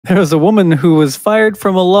There was a woman who was fired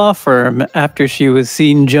from a law firm after she was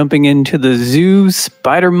seen jumping into the zoo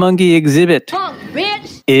spider monkey exhibit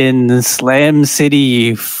in Slam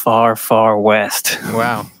City, far, far west.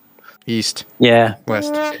 Wow. East. Yeah.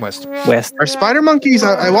 West. Are spider monkeys?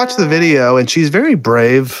 I watched the video and she's very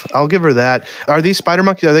brave. I'll give her that. Are these spider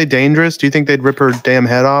monkeys? Are they dangerous? Do you think they'd rip her damn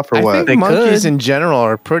head off or what? I think monkeys in general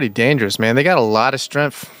are pretty dangerous, man. They got a lot of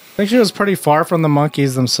strength. I think she was pretty far from the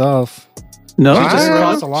monkeys themselves. No, she just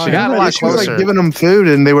crossed the line. She got a lot She was closer. like giving them food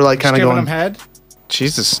and they were like kind of going. Giving them head.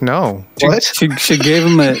 Jesus, no. What? She gave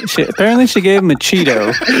him apparently she gave him a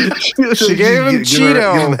Cheeto. She gave him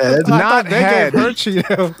Cheeto, not head. Her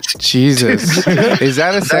Cheeto. Jesus. Is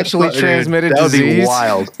that a sexually transmitted that would disease? be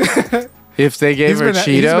wild. If they gave her He's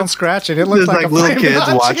Cheeto? been scratching. It looks There's like, like little kids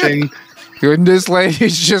watching. Goodness,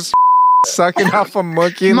 lady's just sucking off a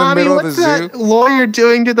monkey in the middle of the zoo. Mommy, what's that lawyer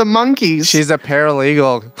doing to the monkeys? She's a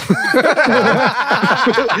paralegal.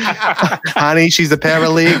 Honey, she's a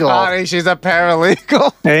paralegal. Honey, she's a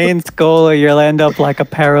paralegal. Hey, in school, you'll end up like a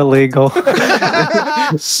paralegal.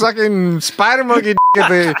 Sucking spider monkey at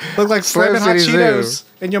the look like Slam flaming hot City Cheetos Zoo.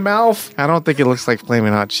 in your mouth. I don't think it looks like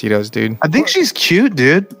flaming hot Cheetos, dude. I think she's cute,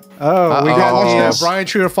 dude. Oh, we got Uh-oh. Brian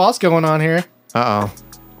True or False going on here. Uh-oh.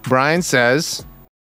 Brian says